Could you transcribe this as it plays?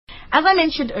As I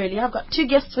mentioned earlier, I've got two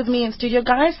guests with me in studio.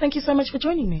 Guys, thank you so much for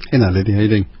joining me. Hey, Naledi, how you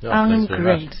doing? Yeah, I'm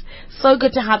great. So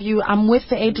good to have you. I'm with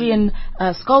Adrian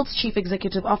Skoltz, Chief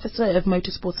Executive Officer of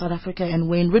Motorsport South Africa, and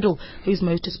Wayne Riddle, who's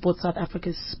Motorsport South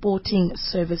Africa's Sporting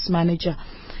Service Manager.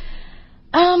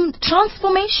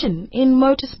 Transformation in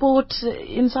motorsport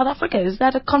in South Africa, is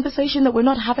that a conversation that we're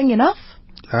not having enough?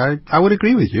 I would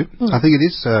agree with you. I think it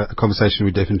is a conversation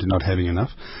we're definitely not having enough.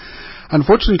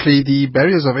 Unfortunately, the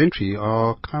barriers of entry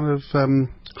are kind of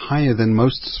higher than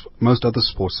most other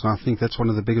sports, and I think that's one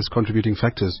of the biggest contributing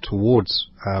factors towards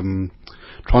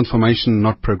transformation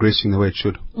not progressing the way it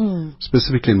should,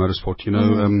 specifically in motorsport. You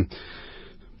know,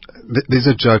 there's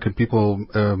a joke, and people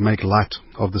make light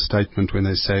of the statement when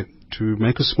they say, to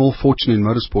make a small fortune in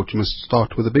motorsport, you must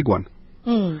start with a big one.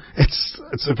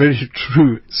 It's a very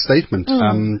true statement,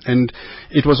 and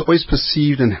it was always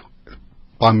perceived, and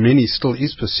by many still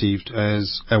is perceived,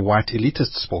 as a white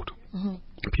elitist sport.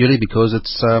 Purely because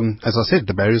it's, as I said,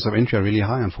 the barriers of entry are really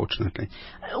high, unfortunately.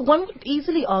 One would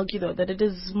easily argue, though, that it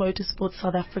is Motorsport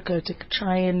South Africa to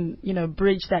try and,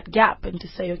 bridge that gap and to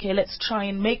say, okay, let's try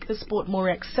and make the sport more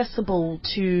accessible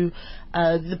to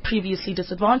the previously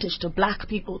disadvantaged, to black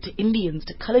people, to Indians,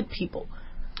 to colored people.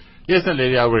 Yes,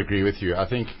 Naledi, I would agree with you. I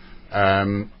think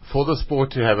for the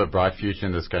sport to have a bright future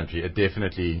in this country, it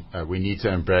definitely, we need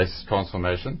to embrace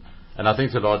transformation. And I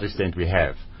think to a large extent we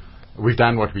have. We've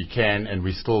done what we can, and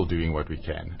we're still doing what we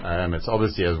can. It's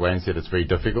obviously, as Wayne said, it's very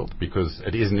difficult because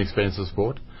it is an expensive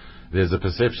sport. There's a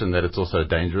perception that it's also a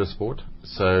dangerous sport.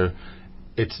 So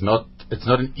it's not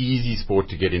an easy sport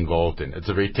to get involved in. It's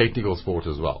a very technical sport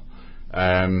as well.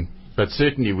 But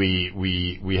certainly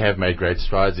we have made great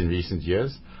strides in recent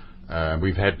years.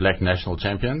 We've had black national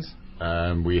champions.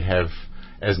 We have,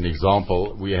 as an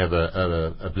example, we have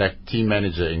a black team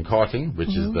manager in karting, which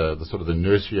is the sort of the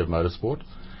nursery of motorsport.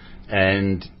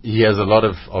 And he has a lot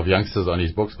of youngsters on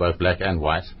his books, both black and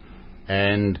white.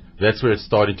 And that's where it's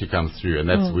starting to come through. And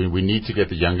that's we need to get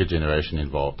the younger generation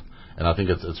involved. And I think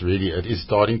it is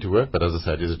starting to work, but as I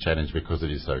said, it is a challenge because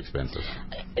it is so expensive.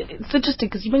 It's interesting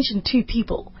because you mentioned two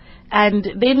people. And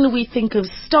then we think of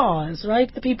stars,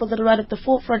 right? The people that are right at the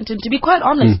forefront. And to be quite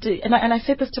honest, and I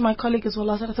said this to my colleague as well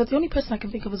last night, I thought the only person I can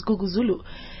think of is Gugu Zulu.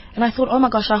 And I thought, oh my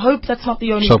gosh, I hope that's not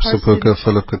the only person. Sepuka,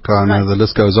 Philip Kakana, the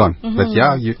list goes on. But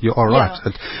yeah, you are right.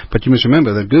 But you must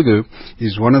remember that Gugu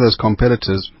is one of those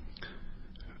competitors.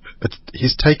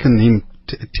 He's taken him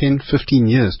 10, 15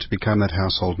 years to become that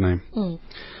household name.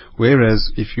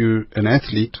 Whereas if you're an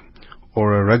athlete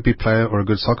or a rugby player or a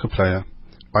good soccer player,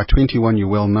 by 21 you're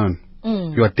well known.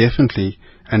 You are definitely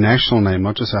a national name,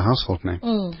 not just a household name.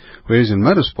 Whereas in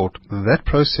motorsport, that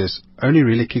process only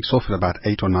really kicks off at about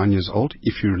 8 or 9 years old,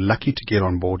 if you're lucky to get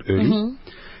on board early.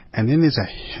 And then there's a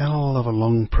hell of a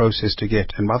long process to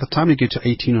get. And by the time you get to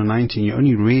 18 or 19, you're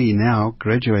only really now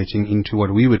graduating into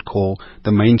what we would call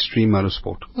the mainstream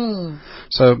motorsport.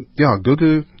 So, yeah,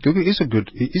 Gugu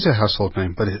is a household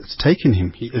name, but it's taken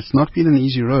him. It's not been an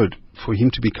easy road for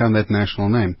him to become that national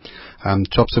name.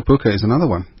 Chop Sepuka is another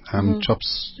one.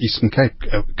 Chop's Eastern Cape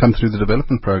come through the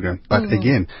development program. But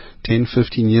again, 10,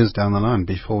 15 years down the line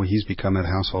before he's become that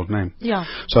household name. Yeah.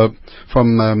 So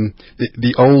from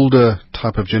the older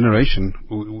type of generation,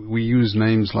 we use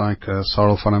names like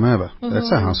Cyril van der Merwe.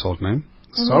 That's a household name.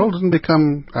 Cyril didn't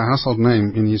become a household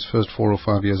name in his first 4 or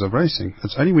 5 years of racing.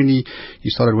 It's only when he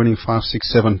started winning 5,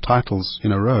 6, 7 titles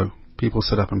in a row, people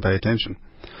sit up and pay attention.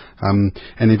 And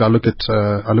if I look at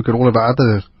all of our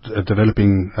other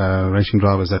developing racing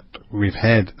drivers that we've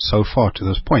had so far to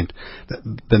this point,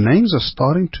 the names are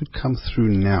starting to come through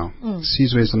now.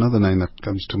 Sizwe is another name that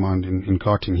comes to mind in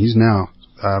karting. He's now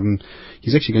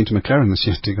he's actually going to McLaren this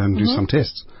year to go and do some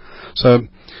tests. So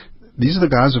these are the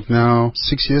guys who've now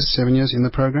 6 years, 7 years in the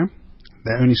program.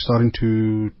 They're only starting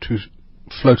to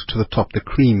float to the top. The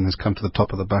cream has come to the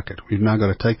top of the bucket. We've now got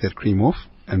to take that cream off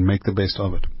and make the best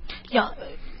of it. Yeah.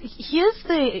 Here's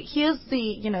the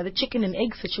the chicken and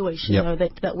egg situation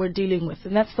that we're dealing with,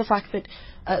 and that's the fact that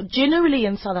generally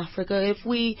in South Africa, if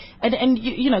we and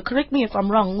correct me if I'm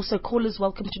wrong, also callers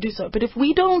welcome to do so, but if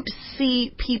we don't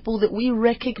see people that we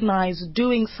recognize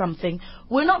doing something,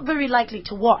 we're not very likely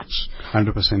to watch.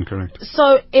 100% correct.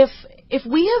 So if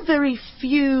we have very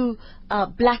few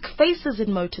black faces in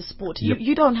motorsport,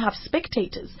 you don't have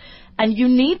spectators, and you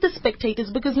need the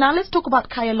spectators, because now let's talk about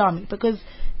Kyalami, because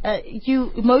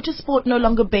motorsport no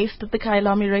longer based at the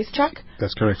Kyalami racetrack.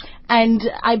 That's correct. And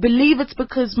I believe it's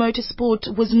because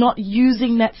motorsport was not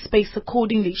using that space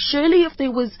accordingly. Surely if there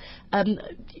was,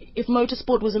 if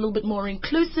motorsport was a little bit more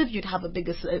inclusive, you'd have a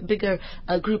bigger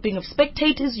grouping of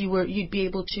spectators. You'd be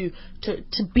able to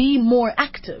be more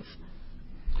active.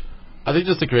 I think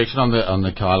just a correction on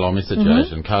the Kyalami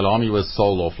situation. Kyalami was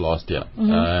sold off last year.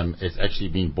 It's actually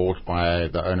been bought by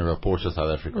the owner of Porsche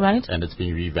South Africa, right, and it's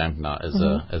been revamped now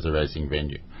as a racing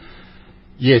venue.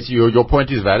 Yes, your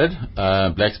point is valid.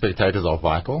 Black spectators are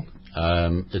vital.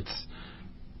 It's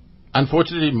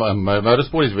unfortunately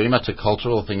motorsport is very much a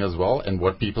cultural thing as well, and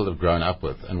what people have grown up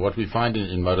with. And what we find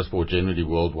in motorsport generally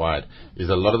worldwide is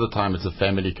a lot of the time it's a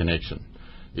family connection.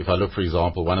 If I look, for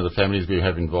example, one of the families we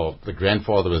have involved, the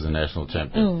grandfather was a national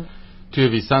champion. 2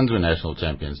 of his sons were national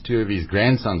champions. 2 of his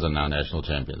grandsons are now national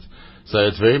champions. So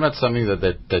it's very much something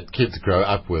that kids grow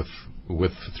up with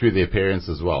through their parents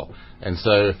as well. And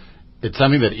so it's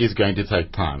something that is going to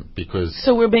take time because...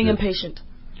 So we're being impatient.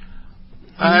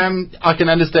 I can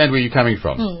understand where you're coming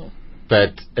from,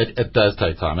 but it does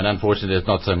take time. And unfortunately, it's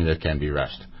not something that can be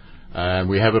rushed.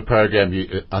 We have a program,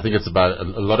 I think it's about,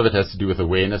 a lot of it has to do with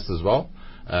awareness as well.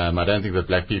 I don't think that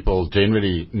black people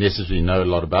generally necessarily know a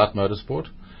lot about motorsport.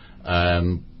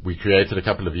 We created a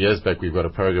couple of years back, we've got a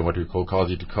program, what we call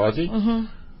Kazi to Kazi,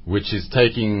 which is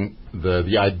taking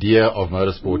the idea of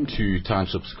motorsport to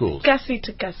township schools. Kasi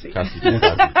to Kasi. Kasi to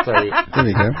Kasi. So, there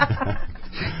we go.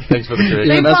 Thanks for the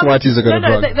correction. Even that's white is a good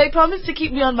one. They promised to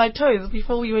keep me on my toes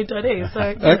before we went on air, so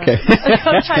okay.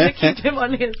 I'm trying to keep him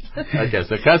on his. Okay,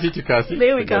 so Kasi to Kasi.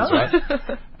 There we go. Right.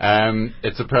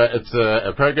 It's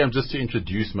a program just to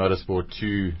introduce motorsport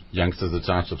to youngsters at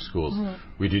township schools.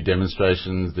 We do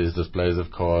demonstrations. There's displays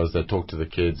of cars that talk to the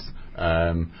kids.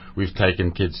 We've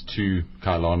taken kids to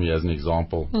Kyalami as an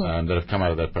example that have come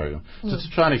out of that program, just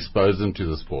to try and expose them to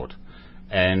the sport.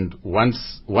 And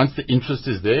once the interest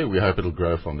is there, we hope it'll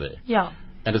grow from there. Yeah.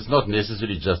 And it's not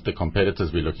necessarily just the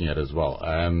competitors we're looking at as well.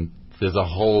 There's a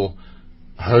whole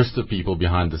host of people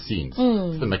behind the scenes.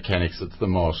 It's the mechanics, it's the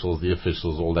marshals, the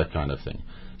officials, all that kind of thing.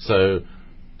 So,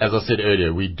 as I said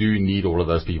earlier, we do need all of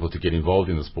those people to get involved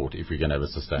in the sport if we're going to have a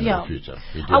sustainable future.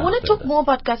 I want to talk more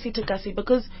about Kasi to Kasi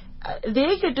because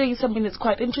there you're doing something that's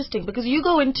quite interesting, because you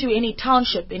go into any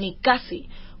township, any Kasi,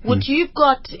 what you've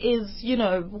got is, you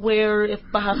know, where if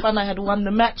Bahafana had won the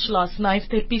match last night,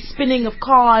 there'd be spinning of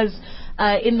cars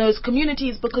in those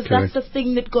communities, because that's the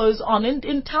thing that goes on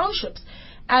in townships.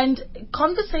 And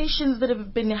conversations that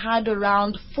have been had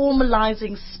around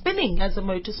formalizing spinning as a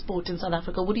motorsport in South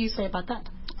Africa, what do you say about that?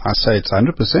 I say it's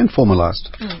 100% formalized.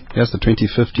 Here's the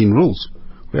 2015 rules.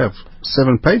 We have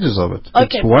 7 pages of it.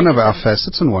 Okay, it's one of our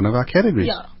facets and one of our categories.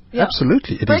 Yeah.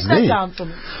 Absolutely, it Break is that there. down for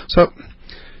me. So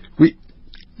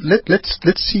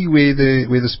let's see where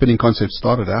the spinning concept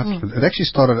started out. It actually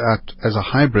started out as a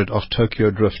hybrid of Tokyo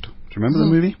Drift. Do you remember the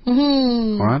movie?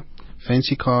 All right,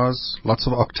 fancy cars, lots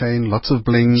of octane, lots of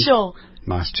bling. Sure.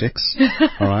 Nice chicks.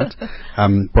 All right,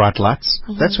 bright lights.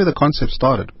 That's where the concept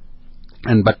started.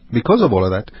 But because of all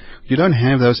of that, you don't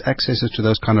have those accesses to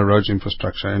those kind of roads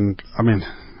infrastructure. And I mean,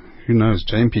 who knows?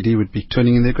 JMPD would be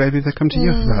turning in their grave if they come to you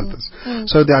about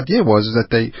this. So the idea was that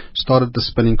they started the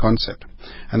spinning concept.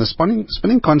 And the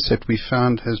spinning concept, we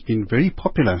found, has been very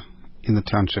popular in the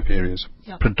township areas,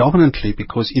 predominantly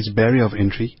because its barrier of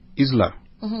entry is low.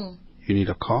 You need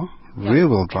a car,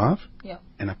 rear-wheel drive,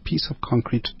 and a piece of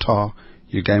concrete tar,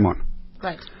 you game on.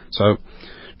 Right. So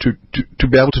to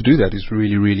be able to do that is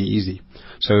really, really easy.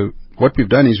 So what we've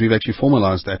done is we've actually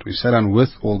formalized that. We've sat down with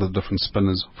all the different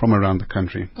spinners from around the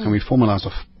country, and we formalized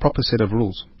a proper set of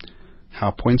rules.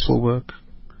 How points will work,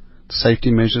 the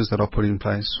safety measures that are put in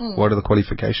place, what are the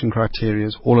qualification criteria,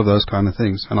 all of those kind of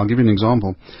things. And I'll give you an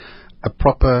example. A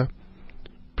proper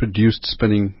produced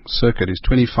spinning circuit is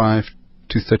 25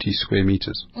 to 30 square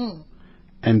meters.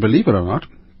 And believe it or not,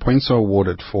 points are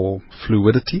awarded for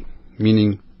fluidity,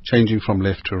 meaning changing from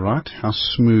left to right, how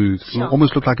smooth,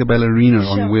 almost look like a ballerina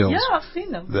on wheels. Yeah, I've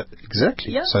seen them.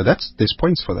 Exactly. Yeah. So there's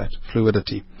points for that,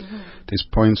 fluidity. There's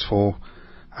points for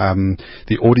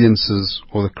the audience's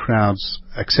or the crowd's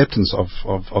acceptance of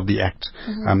the act,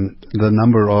 the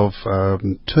number of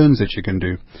turns that you can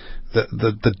do,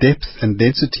 the depth and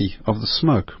density of the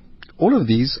smoke. All of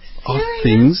these are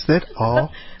things that are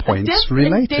points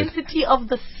related. The density of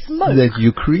the smoke that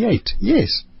you create.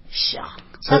 Yes. Sure.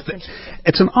 So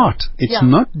it's an art. It's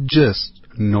not just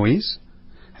noise.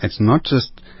 It's not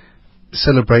just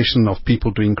celebration of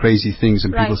people doing crazy things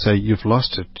and people say, you've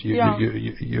lost it.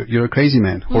 You're a crazy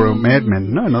man or a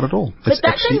madman. No, not at all. It's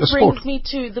actually a sport. That brings me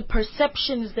to the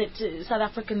perceptions that South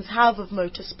Africans have of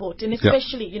motorsport, and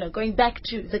especially, you know, going back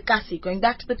to the Kasi, going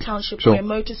back to the township where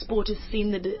motorsport is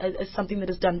seen as something that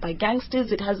is done by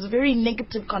gangsters. It has very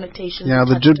negative connotations. Yeah,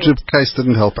 the Jib case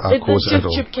didn't help our cause at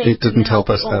all. It didn't help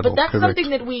us at all. But that's something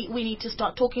that we need to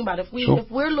start talking about. If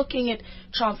we're looking at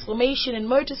transformation in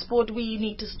motorsport, we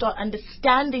need to start understanding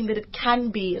understanding that it can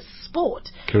be a sport.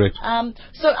 Correct.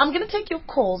 So I'm going to take your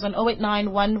calls on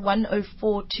 0891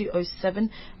 104 207.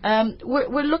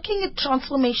 We're looking at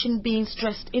transformation being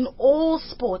stressed in all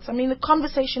sports. I mean, the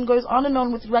conversation goes on and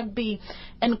on with rugby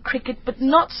and cricket, but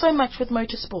not so much with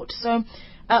motorsport. So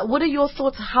what are your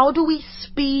thoughts? How do we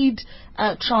speed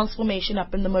transformation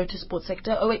up in the motorsport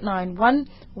sector? 0891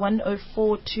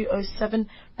 104 207.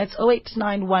 That's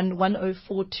 0891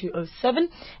 104 207.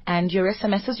 And your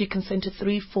SMSs you can send to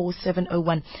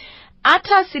 34701.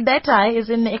 Atta Sidetai is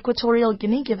in Equatorial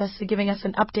Guinea, giving us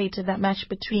an update of that match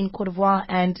between Cote d'Ivoire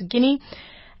and Guinea.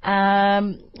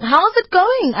 How's it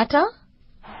going, Atta?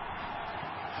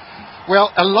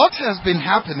 Well, a lot has been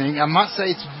happening. I must say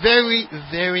it's very,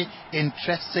 very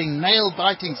interesting,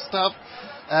 nail-biting stuff.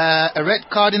 A red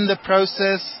card in the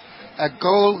process, a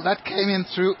goal that came in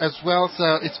through as well.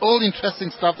 So it's all interesting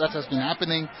stuff that has been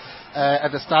happening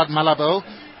at the Stade Malabo.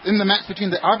 In the match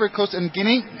between the Ivory Coast and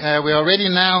Guinea, we're already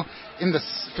now in the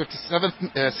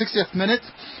 60th minute,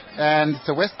 and it's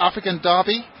a West African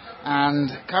derby.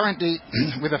 And currently,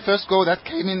 with the first goal that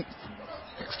came in,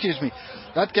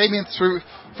 that came in through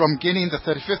from Guinea in the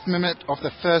 35th minute of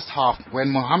the first half, when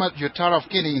Mohamed Youtara of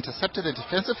Guinea intercepted a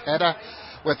defensive header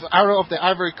with the arrow of the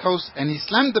Ivory Coast, and he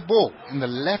slammed the ball in the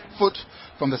left foot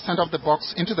from the center of the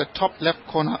box into the top left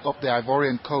corner of the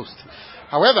Ivorian Coast.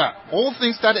 However, all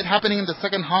things started happening in the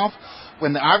second half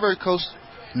when the Ivory Coast,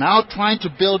 now trying to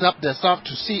build up their stuff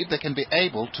to see if they can be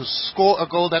able to score a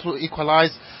goal that will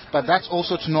equalize, but that's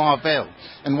also to no avail.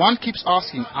 And one keeps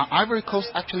asking, are Ivory Coast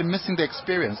actually missing the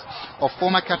experience of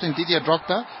former captain Didier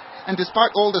Drogba? And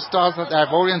despite all the stars that the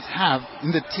Ivorians have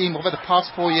in the team over the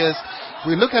past 4 years,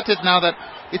 we look at it now that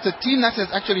it's a team that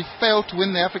has actually failed to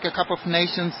win the Africa Cup of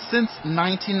Nations since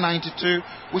 1992,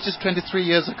 which is 23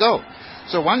 years ago.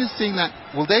 So one is seeing that,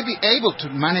 will they be able to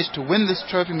manage to win this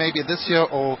trophy maybe this year,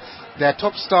 or their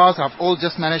top stars have all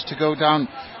just managed to go down,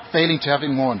 failing to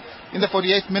having won. In the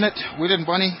 48th minute, William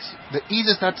Bonney, the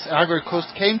easiest that Ivory Coast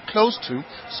came close to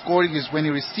scoring is when he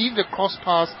received a cross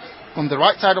pass from the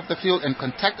right side of the field and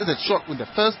contacted the shot with the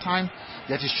first time,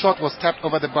 yet his shot was tapped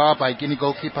over the bar by Guinea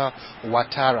goalkeeper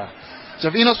Ouattara.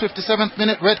 Javino's 57th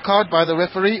minute red card by the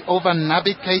referee over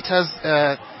Naby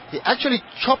Keita's, he actually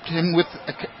chopped him with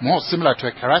more similar to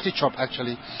a karate chop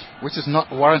actually, which is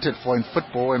not warranted for in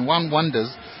football, and one wonders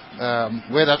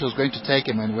where that was going to take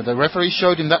him. And when the referee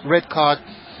showed him that red card,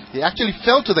 he actually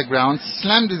fell to the ground,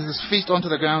 slammed his feet onto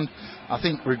the ground, I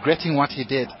think regretting what he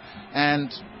did.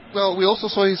 And well, we also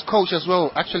saw his coach as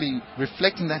well actually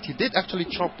reflecting that he did actually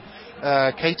chop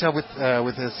Keita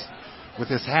with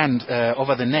his hand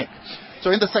over the neck. So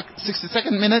in the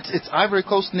 62nd minute, it's Ivory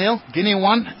Coast 0, Guinea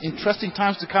 1. Interesting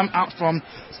times to come out from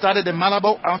Stade de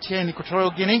Malabo out here in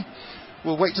Equatorial Guinea.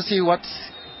 We'll wait to see what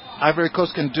Ivory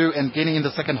Coast can do and Guinea in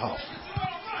the second half.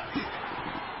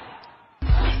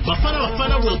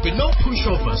 Bafana will be no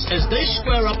pushovers as they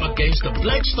square up against the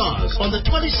Black Stars on the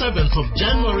 27th of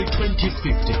January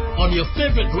 2050 on your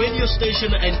favorite radio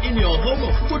station and in your home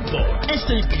of football,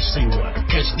 SABC 1.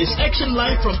 Catch this action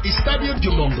live from Estadio du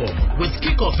Mongomo with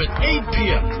kickoff at 8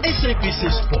 p.m. SABC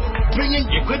Sport, bringing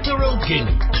Equatorial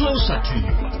Guinea closer to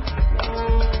you.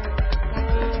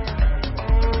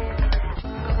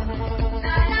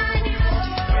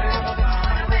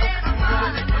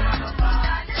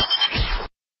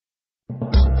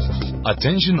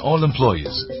 Attention all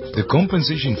employees. The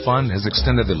Compensation Fund has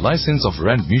extended the license of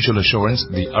Rand Mutual Assurance,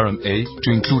 the RMA, to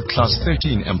include Class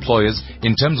 13 employers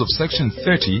in terms of Section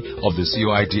 30 of the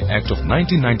COID Act of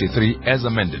 1993 as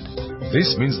amended.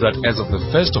 This means that as of the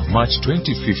 1st of March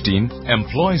 2015,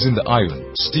 employees in the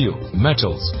iron, steel,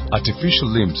 metals, artificial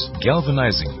limbs,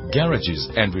 galvanizing, garages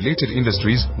and related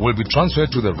industries will be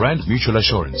transferred to the Rand Mutual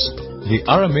Assurance. The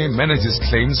RMA manages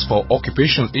claims for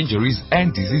occupational injuries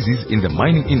and diseases in the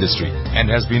mining industry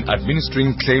and has been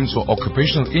administering claims for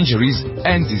occupational injuries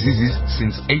and diseases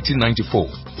since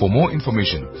 1894. For more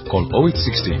information, call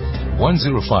 0860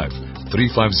 105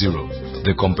 350.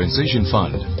 The Compensation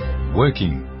Fund.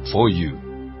 Working for you.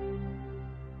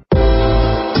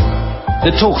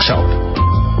 The Talk Shop.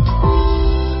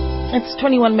 It's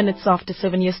 21 minutes after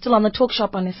 7. You're still on the Talk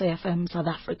Shop on SAFM, South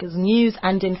Africa's news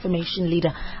and information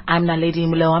leader. I'm Naledi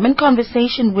Moleo. I'm in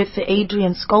conversation with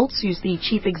Adrian Scholz, who's the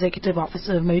Chief Executive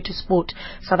Officer of Motorsport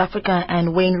South Africa,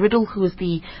 and Wayne Riddle, who is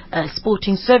the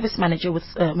Sporting Service Manager with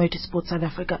Motorsport South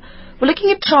Africa. We're looking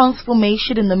at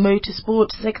transformation in the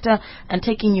motorsport sector and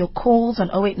taking your calls on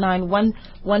 0891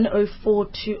 104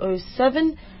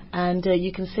 207. And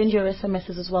you can send your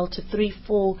SMSs as well to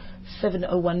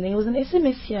 34701. There was an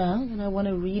SMS here that I want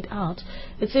to read out.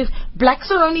 It says,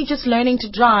 blacks are only just learning to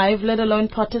drive, let alone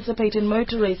participate in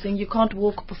motor racing. You can't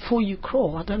walk before you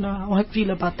crawl. I don't know how I feel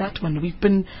about that one. We've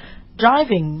been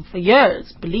driving for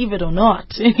years, believe it or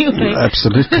not. Anyway.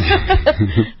 Absolutely.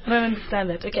 I don't understand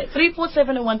that. Okay,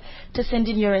 34701 to send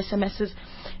in your SMSs.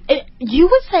 You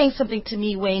were saying something to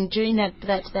me, Wayne, during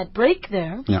that break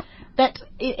there. Yeah. That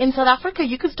in South Africa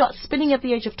you could start spinning at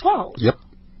the age of 12. Yep.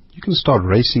 You can start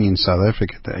racing in South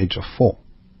Africa at the age of 4.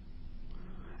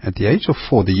 At the age of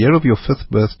 4, the year of your 5th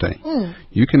birthday,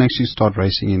 you can actually start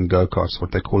racing in go-karts,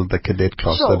 what they call the cadet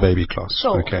class, the baby class.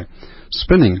 Sure. Okay.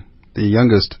 Spinning, the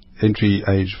youngest entry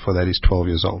age for that is 12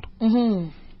 years old.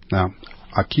 Now,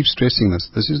 I keep stressing this.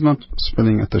 This is not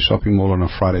spinning at the shopping mall on a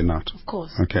Friday night. Of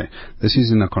course. Okay. This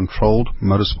is in a controlled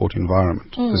motorsport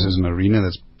environment. This is an arena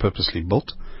that's purposely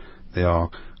built. There are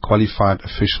qualified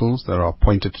officials that are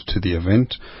appointed to the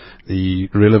event. The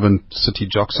relevant city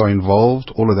jocks are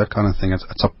involved, all of that kind of thing.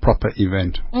 It's a proper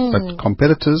event. But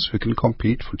competitors who can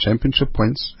compete for championship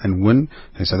points and win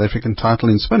a South African title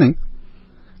in spinning,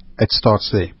 it starts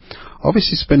there.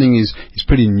 Obviously, spinning is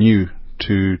pretty new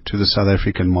to the South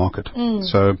African market.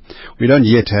 So we don't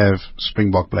yet have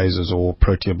Springbok Blazers or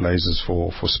Protea Blazers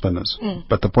for spinners.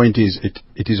 But the point is, it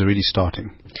is already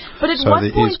starting. But at what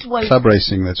point was club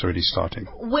racing that's already starting?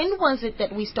 When was it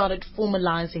that we started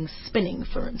formalizing spinning,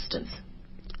 for instance?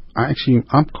 I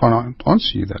can't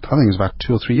answer you that. I think it's about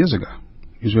 2 or 3 years ago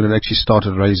is when it actually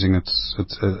started raising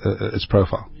its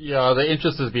profile. Yeah, the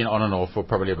interest has been on and off for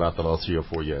probably about the last 3 or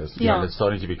 4 years. Yeah. It's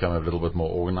starting to become a little bit more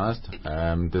organized.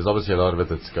 There's obviously a lot of it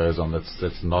that goes on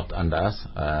that's not under us,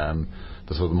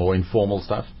 the sort of more informal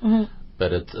stuff.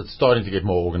 But it's starting to get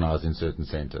more organized in certain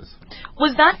centers.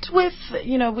 Was that with,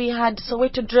 we had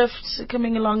Soweto Drift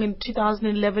coming along in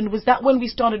 2011. Was that when we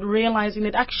started realizing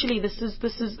that actually this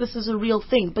is a real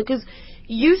thing? Because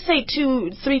you say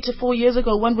 3 to 4 years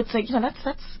ago, one would say,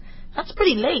 that's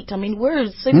pretty late. I mean, we're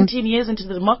 17 years into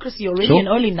the democracy already, and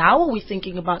only now are we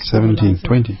thinking about 17,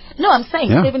 20. No, I'm saying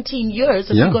 17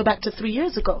 years if we go back to 3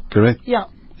 years ago. Correct. Yeah.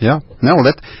 Yeah. No,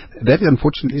 that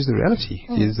unfortunately is the reality.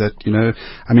 Is that,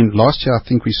 last year I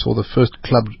think we saw the first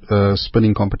club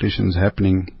spinning competitions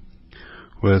happening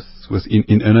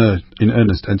in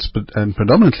earnest, and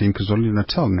predominantly in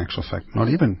KwaZulu-Natal, in actual fact, not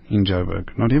even in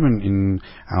Joburg, not even in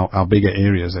our bigger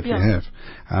areas that we have.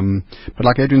 But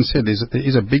like Adrian said, there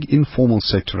is a big informal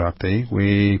sector out there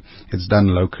where it's done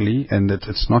locally, and that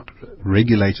it's not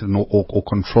regulated or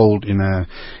controlled in a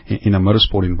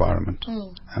motorsport environment.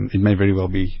 It may very well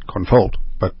be controlled,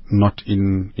 but not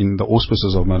in the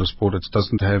auspices of motorsport. It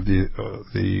doesn't have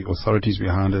the authorities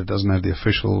behind it. It doesn't have the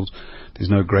officials. There's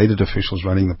no graded officials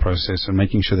running the process and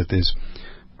making sure that there's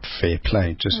fair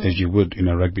play, just as you would in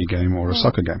a rugby game or a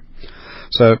soccer game.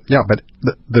 So, but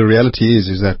the reality is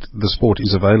that the sport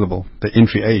is available. The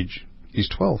entry age is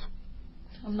 12.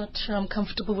 I'm not sure I'm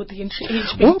comfortable with the entry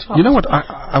age being 12. You know what?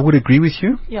 I would agree with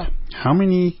you. Yeah. How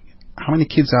many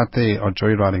kids out there are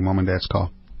joyriding mom and dad's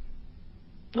car?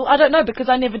 Well, I don't know, because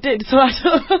I never did, so I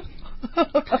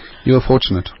don't. You're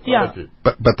fortunate. Yeah.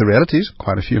 But the reality is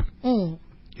quite a few.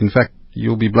 In fact,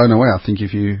 you'll be blown away, I think,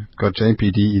 if you got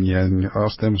JPD in here and you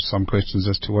ask them some questions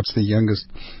as to what's the youngest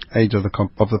age of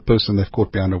the person they've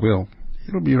caught behind a wheel.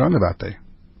 It'll be around about there.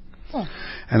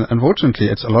 And unfortunately,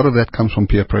 a lot of that comes from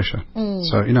peer pressure.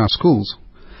 So in our schools,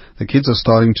 the kids are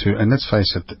starting to, and let's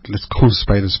face it, let's call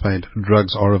a spade,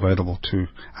 drugs are available to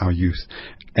our youth.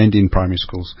 And in primary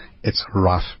schools, it's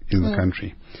rough in the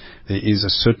country. There is a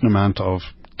certain amount of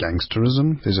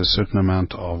gangsterism. There's a certain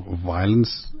amount of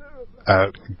violence,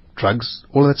 drugs.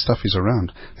 All that stuff is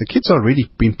around. The kids are already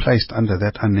being placed under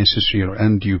that unnecessary or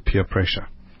undue peer pressure.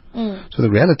 So the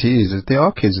reality is that there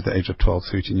are kids at the age of 12,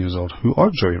 13 years old who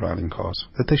are joyriding cars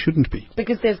that they shouldn't be.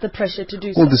 Because there's the pressure to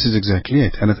do so. Well, this is exactly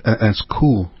it. And it's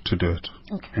cool to do it.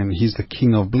 Okay. And he's the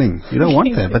king of bling. You don't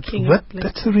want that, but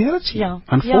that's the reality. Yeah.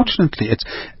 Unfortunately,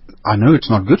 I know it's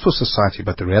not good for society,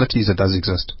 but the reality is it does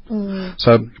exist.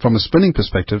 So from a spinning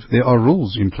perspective, there are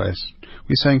rules in place.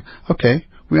 We're saying, okay,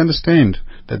 we understand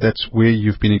that that's where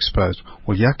you've been exposed.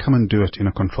 Well, come and do it in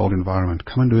a controlled environment.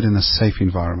 Come and do it in a safe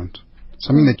environment.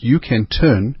 Something that you can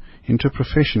turn into a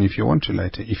profession if you want to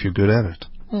later, if you're good at it.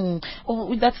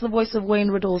 Well, that's the voice of Wayne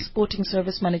Riddle, Sporting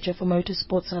Service Manager for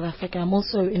Motorsport South Africa. I'm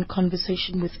also in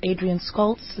conversation with Adrian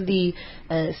Scholtz, the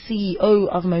CEO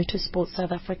of Motorsport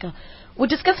South Africa. We're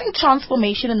discussing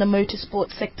transformation in the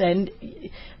motorsport sector, and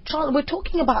we're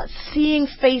talking about seeing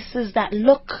faces that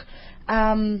look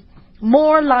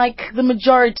more like the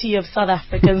majority of South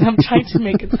Africans. I'm trying to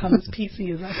make it sound as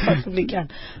PC as I possibly can.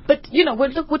 But,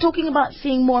 we're talking about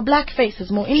seeing more black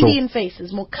faces, more Indian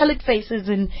faces, more colored faces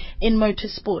in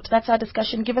motorsport. That's our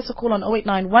discussion. Give us a call on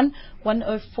 0891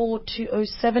 104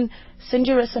 207. Send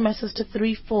your SMSs to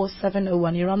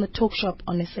 34701. You're on the Talk Shop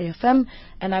on SAFM,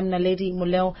 and I'm Naledi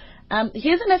Moleo.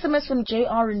 Here's an SMS from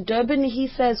JR in Durban. He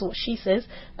says, or she says,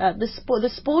 the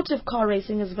sport of car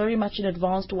racing is very much an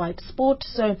advanced white sport,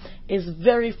 so is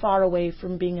very far away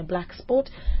from being a black sport.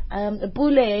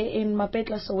 Pule in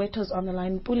Mapetla, Soweto is on the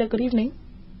line. Pule, good evening.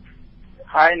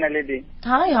 Hi, Naledi.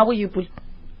 Hi, how are you, Pule?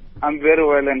 I'm very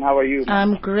well, and how are you?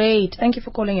 I'm great. Thank you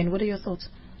for calling in. What are your thoughts?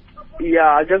 Yeah,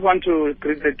 I just want to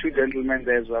greet the two gentlemen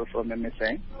there as well from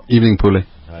MSA. Evening, Pule.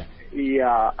 Hi.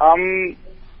 Yeah,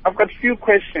 I've got a few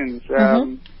questions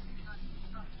towards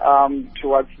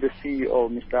the CEO,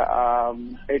 Mr.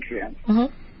 Adrian.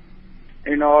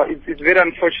 It's very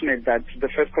unfortunate that the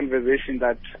first conversation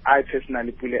that I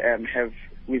personally have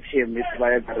with him is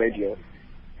via the radio,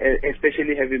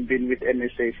 especially having been with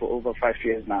MSA for over 5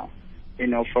 years now,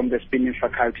 from the spinning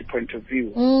faculty point of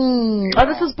view.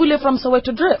 This is Pule from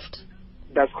Soweto Drift?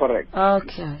 That's correct.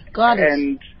 Okay, got it.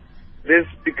 And this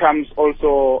becomes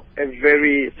also a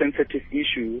very sensitive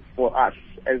issue for us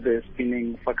as the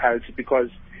spinning faculty, because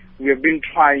we have been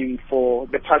trying for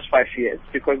the past 5 years,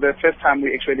 because the first time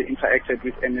we actually interacted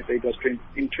with MSA was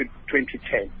in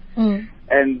 2010.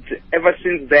 And ever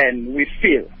since then, we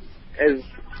feel, as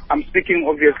I'm speaking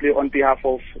obviously on behalf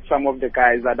of some of the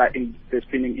guys that are in the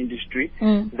spinning industry,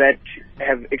 that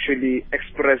have actually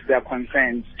expressed their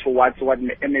concerns towards what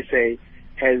MSA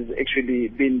has actually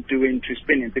been doing to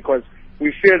spinning, because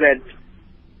we feel that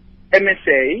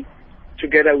MSA,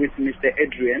 together with Mr.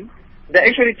 Adrian, they're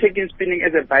actually taking spinning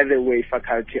as a by-the-way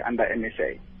faculty under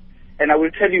MSA. And I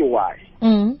will tell you why.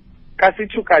 Kasi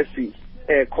to Kasi,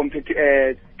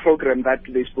 program that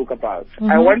they spoke about,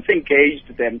 I once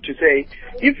engaged them to say,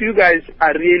 if you guys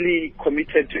are really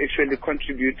committed to actually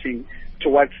contributing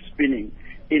towards spinning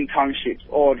in townships,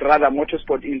 or rather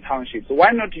motorsport in townships,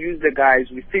 why not use the guys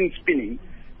within spinning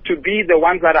to be the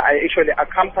ones that are actually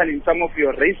accompanying some of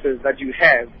your races that you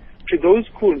have to those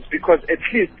schools? Because at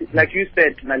least, like you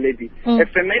said, Naledi, a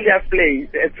familiar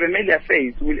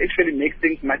face will actually make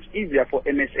things much easier for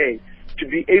MSA to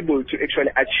be able to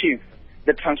actually achieve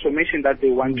the transformation that they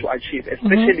want to achieve,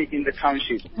 especially in the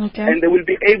townships. And they will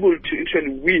be able to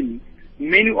actually win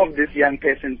many of these young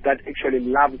persons that actually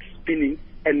love spinning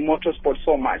and motorsport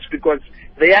so much, because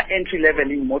their entry level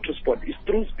in motorsport is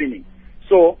through spinning.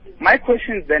 So my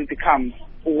question then becomes,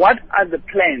 what are the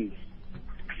plans,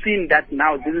 seeing that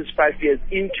now this is 5 years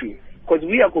into, because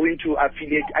we are going to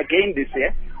affiliate again this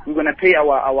year. We're going to pay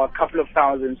our couple of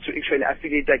thousands to actually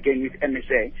affiliate again with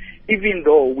MSA, even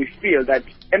though we feel that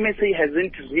MSA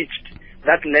hasn't reached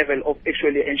that level of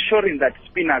actually ensuring that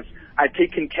spinners are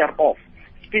taken care of.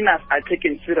 Spinners are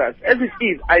taken serious. As it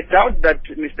is, I doubt that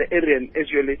Mr. Adrian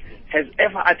actually has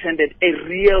ever attended a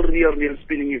real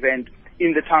spinning event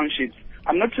in the townships.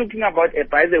 I'm not talking about a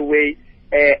by-the-way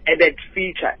added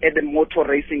feature at the motor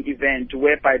racing event,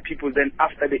 whereby people then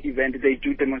after the event they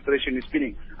do demonstration with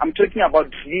spinning. I'm talking about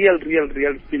real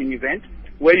spinning event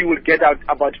where you will get out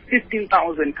about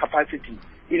 15,000 capacity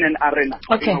in an arena.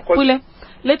 Okay, Pule,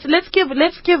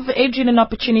 let's give Adrian an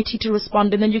opportunity to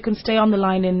respond, and then you can stay on the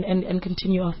line and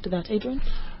continue after that. Adrian?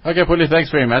 Okay, Pule, thanks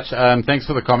very much. Thanks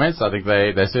for the comments. I think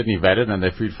they're certainly valid and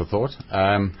they're food for thought.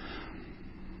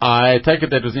 I take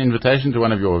it that was an invitation to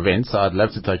one of your events. I'd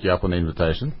love to take you up on the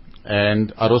invitation.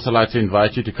 And I'd also like to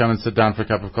invite you to come and sit down for a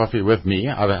cup of coffee with me.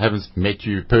 I haven't met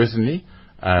you personally,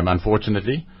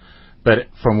 unfortunately. But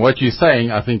from what you're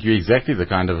saying, I think you're exactly the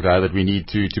kind of guy that we need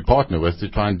to partner with to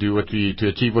try and do to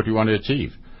achieve what we want to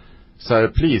achieve. So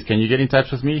please, can you get in touch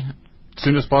with me as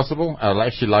soon as possible? I'd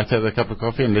actually like to have a cup of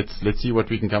coffee, and let's see what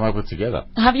we can come up with together.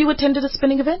 Have you attended a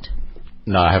spinning event?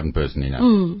 No, I haven't personally,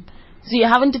 no. So you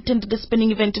haven't attended a spinning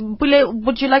event. Pule,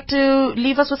 would you like to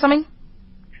leave us with something?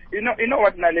 You know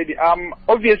what, Naledi?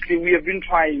 Obviously, we have been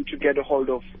trying to get a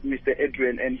hold of Mr.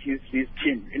 Adrian and his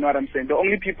team. You know what I'm saying? The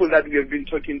only people that we have been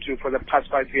talking to for the past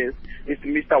 5 years is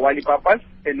Mr. Wally Papas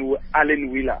and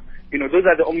Alan Wheeler. Those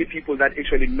are the only people that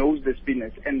actually knows the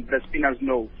spinners, and the spinners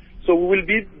know. So we will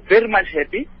be very much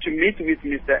happy to meet with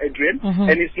Mr. Adrian,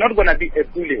 and it's not going to be a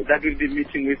Pule that will be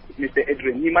meeting with Mr.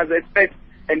 Adrian. He must expect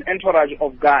an entourage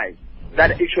of guys that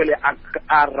actually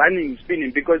are running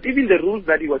spinning, because even the rules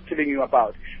that he was telling you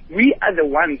about, we are the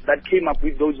ones that came up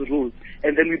with those rules,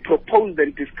 and then we proposed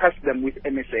and discussed them with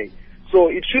MSA. So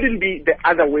it shouldn't be the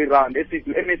other way around. As if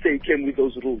MSA came with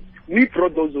those rules. We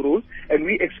brought those rules and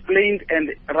we explained and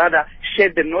rather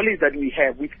shared the knowledge that we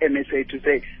have with MSA to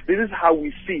say, this is how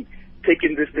we see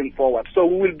taking this thing forward. So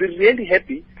we will be really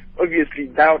happy, obviously,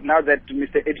 now that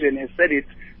Mr. Adrian has said it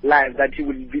live, that he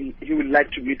would like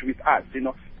to meet with us. You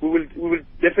know, we will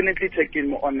definitely take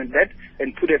him on that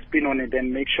and put a spin on it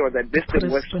and make sure that this thing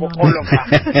works for all of us.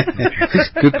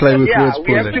 Good play with words,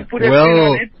 we have to put a spin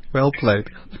on it. Well played.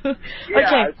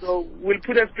 Yeah, so we'll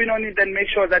put a spin on it and make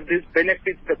sure that this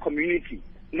benefits the community,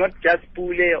 not just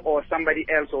Pule or somebody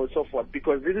else or so forth,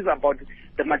 because this is about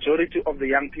the majority of the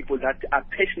young people that are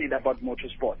passionate about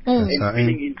motorsport and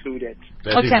feeling included.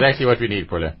 That's exactly what we need,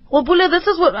 Pule. Well, Pule, this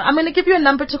is what I'm going to give you a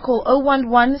number to call,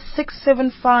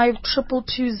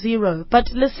 011-675-2220. But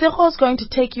Lesego is going to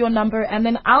take your number, and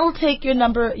then I'll take your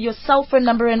number, your cell phone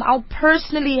number, and I'll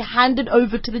personally hand it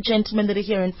over to the gentlemen that are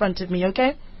here in front of me,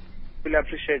 okay? We'll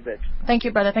appreciate that. Thank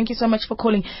you, brother. Thank you so much for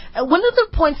calling. One of the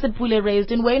points that Pule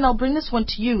raised, and Wayne, I'll bring this one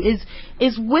to you, is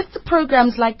with the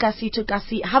programs like Gasi to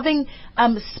Gasi, having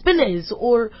spinners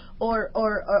or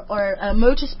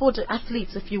motorsport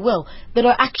athletes, if you will, that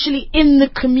are actually in the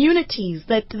communities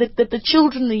that the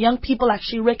children, the young people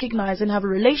actually recognize and have a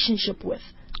relationship with.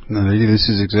 No, this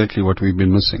is exactly what we've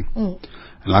been missing. And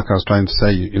like I was trying to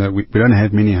say, you know, we don't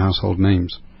have many household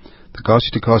names. The Gasi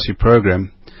to Gasi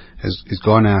program has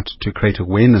gone out to create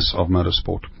awareness of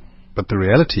motorsport. But the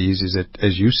reality is that,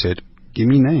 as you said, give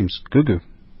me names, Gugu.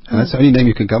 And that's the only name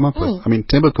you can come up with. I mean,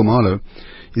 Temba Kumalo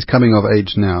is coming of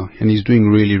age now, and he's doing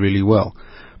really, really well.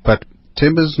 But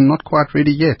Temba's not quite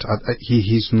ready yet.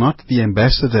 He's not the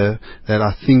ambassador that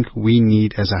I think we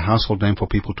need as a household name for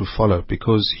people to follow,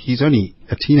 because he's only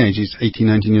a teenager, he's 18,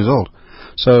 19 years old.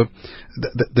 So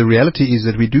the reality is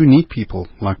that we do need people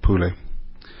like Pule.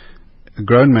 A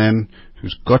grown man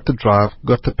who's got the drive,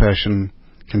 got the passion,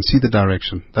 can see the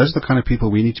direction. Those are the kind of people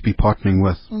we need to be partnering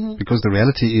with. Because the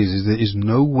reality is there is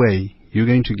no way you're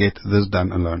going to get this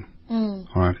done alone. All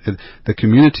right. The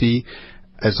community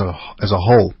as a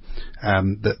whole,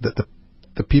 the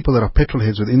people that are petrol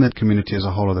heads within that community as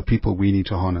a whole are the people we need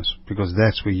to harness, because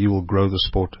that's where you will grow the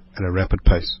sport at a rapid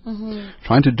pace.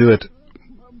 Trying to do it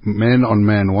man on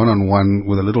man, one on one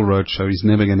with a little roadshow is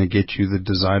never going to get you the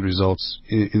desired results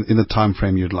in the time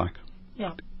frame you'd like.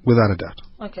 Yeah. Without a doubt.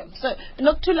 Okay, so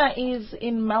Noktula is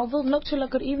in Melville. Noktula,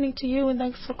 good evening to you and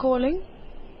thanks for calling.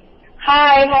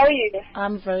 Hi, how are you?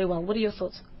 I'm very well. What are your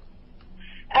thoughts?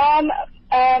 As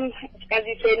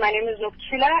you said, my name is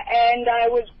Noktula and I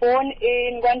was born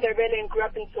in Wandabele and grew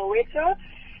up in Soweto.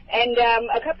 And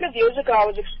a couple of years ago I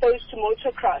was exposed to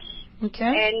motocross. Okay.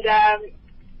 And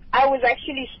I was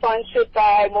actually sponsored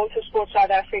by Motorsport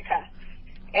South Africa.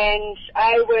 And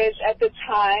I was at the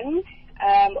time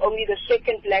only the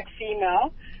second black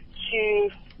female to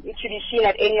be seen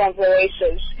at any of the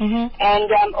races.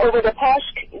 And over the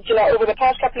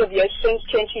past couple of years, since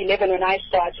 2011 when I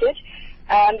started,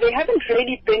 there haven't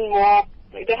really been more.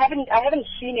 I haven't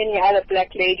seen any other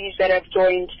black ladies that have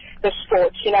joined the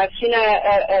sport. You know, I've seen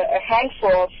a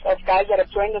handful of guys that have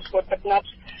joined the sport, but not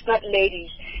ladies.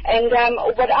 And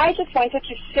what I just wanted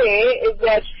to say is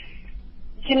that,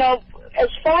 you know, as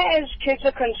far as kids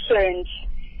are concerned,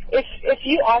 if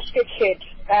you ask a kid,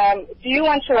 do you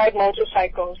want to ride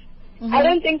motorcycles? I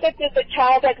don't think that there's a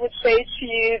child that would say to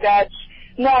you that,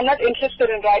 no, I'm not interested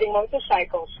in riding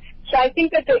motorcycles. So I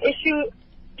think that the issue,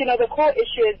 you know, the core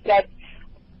issue is that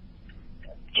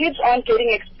kids aren't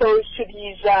getting exposed to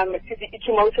these,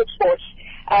 to motorsports.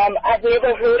 I've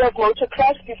never heard of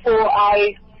motocross before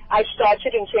I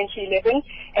started in 2011,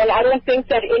 and I don't think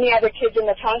that any other kids in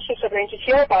the townships are going to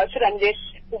hear about it unless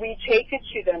we take it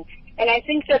to them. And I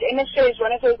think that MSA is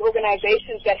one of those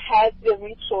organizations that has the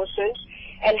resources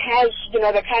and has, you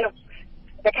know, the kind of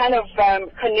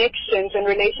connections and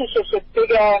relationships with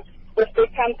big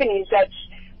companies that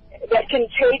can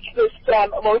take this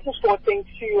motorsport thing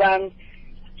to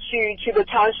the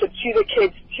township, to the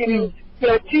kids, to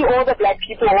to all the black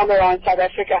people all around South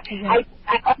Africa. I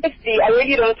honestly, I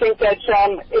really don't think that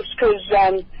it's because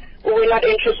we're not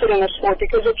interested in the sport.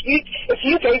 Because if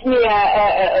you gave me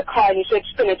a car and you said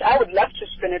spin it, I would love to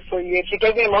spin it for you. If you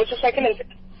gave me a motorcycle and said,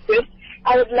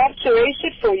 I would love to race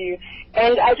it for you.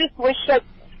 And I just wish that,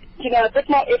 you know, a bit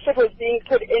more effort was being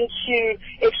put into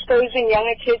exposing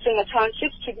younger kids in the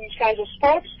townships to these kinds of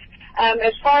sports.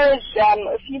 As far as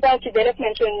female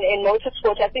development in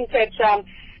motorsport, I think that,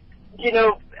 you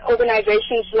know,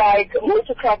 organizations like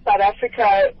Motocross South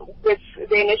Africa, with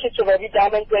the initiative of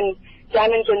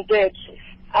Diamonds and Dirt,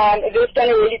 they've done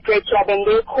a really great job, and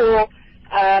their core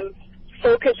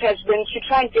focus has been to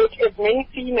try and get as many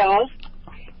females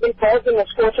involved in the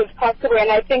sport as possible.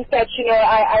 And I think that,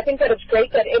 I think that it's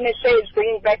great that MSA is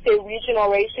bringing back their regional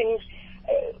races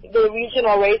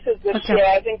this year.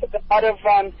 I think that a lot of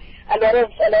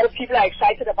people are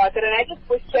excited about it. And I just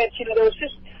wish that, there was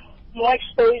just more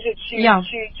exposure to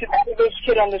this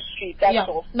kid on the street. That's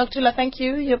all. Noctula, thank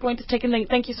you. Your point is taken.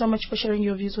 Thank you so much for sharing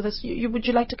your views with us. Would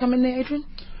you like to come in there, Adrian?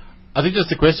 I think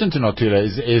just a question to Noctula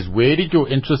is where did your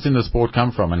interest in the sport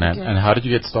come from, and how did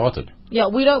you get started? Yeah,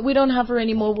 we don't have her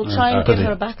anymore. We'll try and get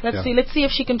her back. Let's see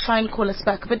if she can try and call us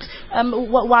back. But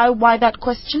why that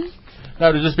question? No,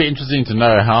 it would just be interesting to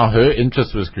know how her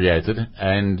interest was created,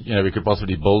 and we could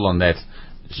possibly build on that.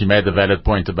 She made the valid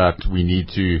point about we need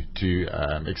to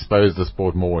expose the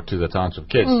sport more to the township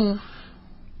kids.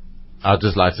 I'd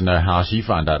just like to know how she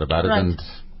found out about it, and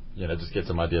just get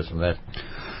some ideas from that.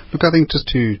 Look, I think just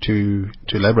to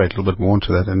elaborate a little bit more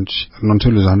onto that, and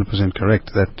Nontulu is 100%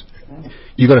 correct, that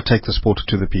you got to take the sport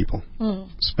to the people.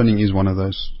 Spinning is one of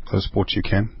those sports you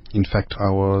can. In fact, I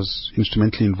was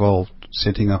instrumentally involved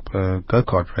setting up a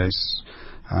go-kart race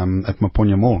at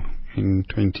Maponya Mall in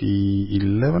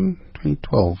 2011,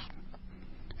 2012.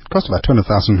 It cost about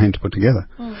 200,000 rand to put together.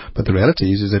 But the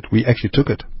reality is that we actually took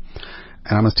it.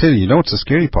 And I must tell you, what's the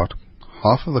scary part?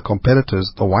 Half of the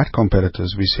competitors, the white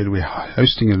competitors, we said we're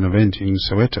hosting an event in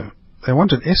Soweto. They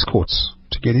wanted escorts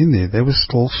to get in there. They were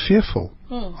still fearful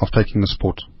of taking the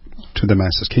sport to the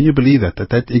masses. Can you believe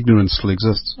that ignorance still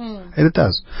exists? And it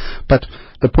does. But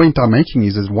the point I'm making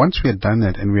is once we had done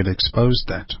that and we had exposed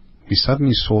that, we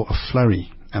suddenly saw a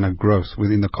flurry and a growth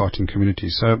within the karting community.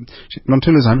 So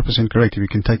Nontula is 100% correct if you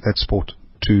can take that sport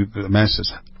to the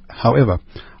masses. However,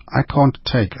 I can't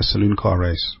take a saloon car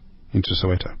race into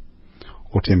Soweto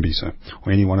or Tembisa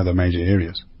or any one of the major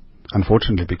areas.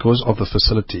 Unfortunately, because of the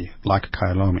facility like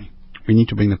Kyalami, we need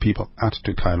to bring the people out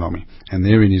to Kyalami. And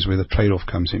therein is where the trade-off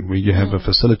comes in, where you have a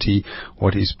facility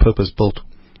what is purpose-built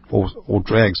or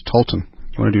drags, Tolton.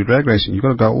 You want to do drag racing, you've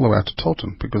got to go all the way out to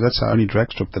Tolton, because that's the only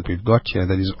drag strip that we've got here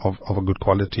that is of a good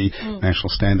quality, national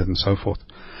standard and so forth.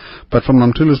 But from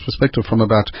Nontula's perspective, from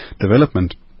about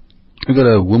development, we've got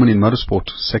a women in motorsport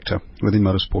sector within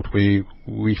motorsport where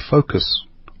we focus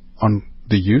on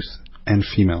the youth and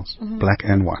females, black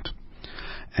and white.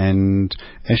 And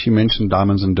as she mentioned,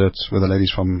 Diamonds and Dirts with the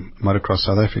ladies from Motocross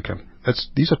South Africa.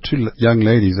 These are two young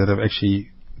ladies that have actually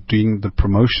doing the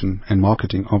promotion and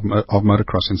marketing of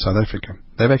motocross in South Africa.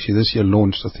 They've actually this year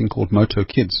launched a thing called Moto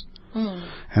Kids. And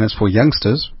it's for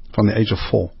youngsters from the age of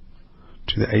 4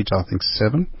 to the age, I think,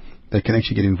 7. They can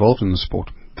actually get involved in the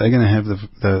sport. They're going to have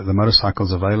the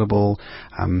motorcycles available.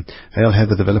 They'll have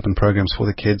the development programs for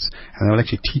the kids, and they'll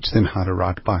actually teach them how to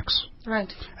ride bikes.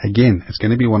 Right. Again, it's going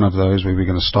to be one of those where we're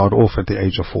going to start off at the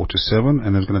age of 4 to 7,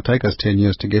 and it's going to take us 10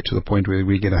 years to get to the point where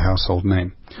we get a household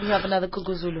name. We have another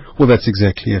Kuguzulu. Well, that's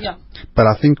exactly it. Yeah. But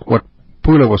I think what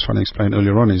Pula was trying to explain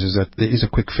earlier on is that there is a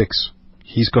quick fix.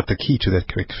 He's got the key to that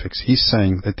quick fix. He's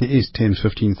saying that there is 10,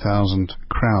 15,000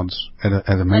 crowds at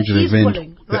a major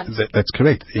event. That's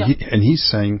correct. Yeah. And he's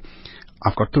saying,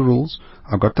 I've got the rules,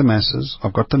 I've got the masses,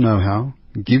 I've got the know-how.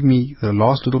 Give me the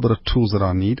last little bit of tools that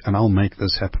I need, and I'll make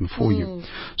this happen for you.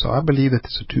 So I believe that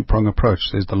it's a two-prong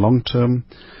approach. There's the long-term,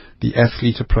 the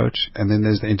athlete approach, and then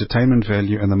there's the entertainment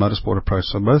value and the motorsport approach.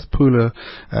 So both Pula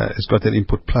has got that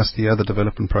input, plus the other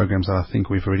development programs that I think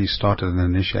we've already started and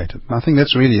initiated. And I think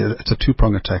that's really it's a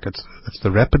two-prong attack. It's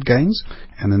the rapid gains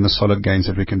and then the solid gains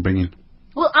that we can bring in.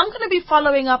 Well, I'm going to be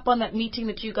following up on that meeting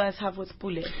that you guys have with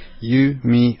Pule. You,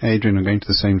 me, Adrian are going to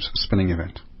the same spinning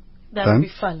event. That'll be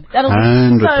fun. That'll be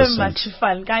so much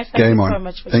fun. Guys, thank you so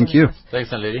much for Thank you. us.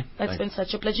 Thanks, Naledi. That's been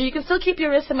such a pleasure. You can still keep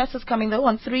your SMSs coming, though,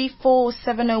 on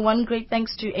 34701. Great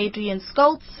thanks to Adrian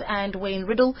Skoltz and Wayne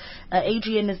Riddle.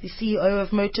 Adrian is the CEO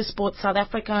of Motorsport South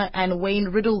Africa, and Wayne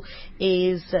Riddle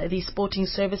is the Sporting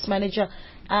Service Manager.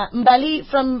 Mbali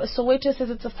from Soweto says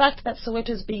it's a fact that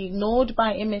Soweto is being ignored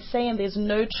by MSA and there's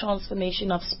no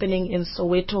transformation of spinning in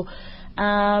Soweto.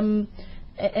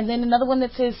 And then another one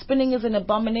that says spinning is an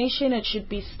abomination. It should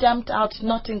be stamped out,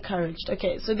 not encouraged.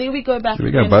 Okay, so there we go back. There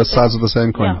we go. Both sides of the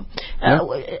same coin.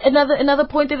 Another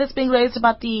point that's being raised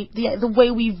about the way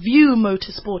we view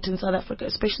motorsport in South Africa,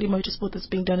 especially motorsport that's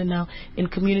being done now in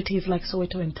communities like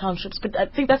Soweto and townships. But I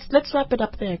think let's wrap it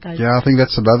up there, guys. Yeah, I think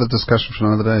that's another discussion for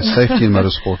another day. Safety in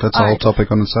motorsport. That's a whole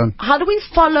topic on its own. How do we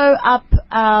follow up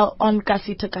on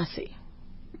Kasi to Kasi?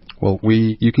 Well,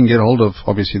 you can get hold of,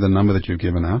 obviously, the number that you've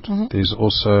given out. There's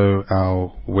also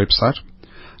our website,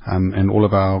 and all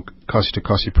of our Kasi to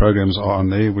Kasi programs are on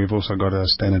there. We've also got a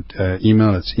standard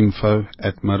email. It's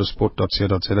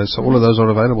info@motorsport.co.za. So all of those are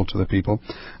available to the people,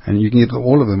 and you can get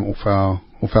all of them off our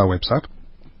website,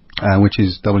 which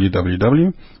is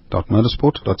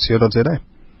www.motorsport.co.za.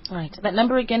 Right. That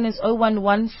number again is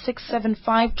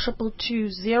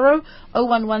 011-675-2220.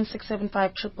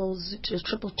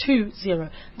 011-675-2220.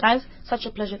 Guys, such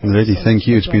a pleasure. Naledi, thank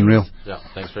you. It's been real. Yeah,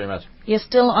 thanks very much. You're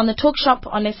still on the Talk Shop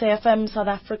on SAFM, South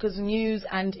Africa's news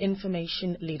and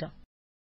information leader.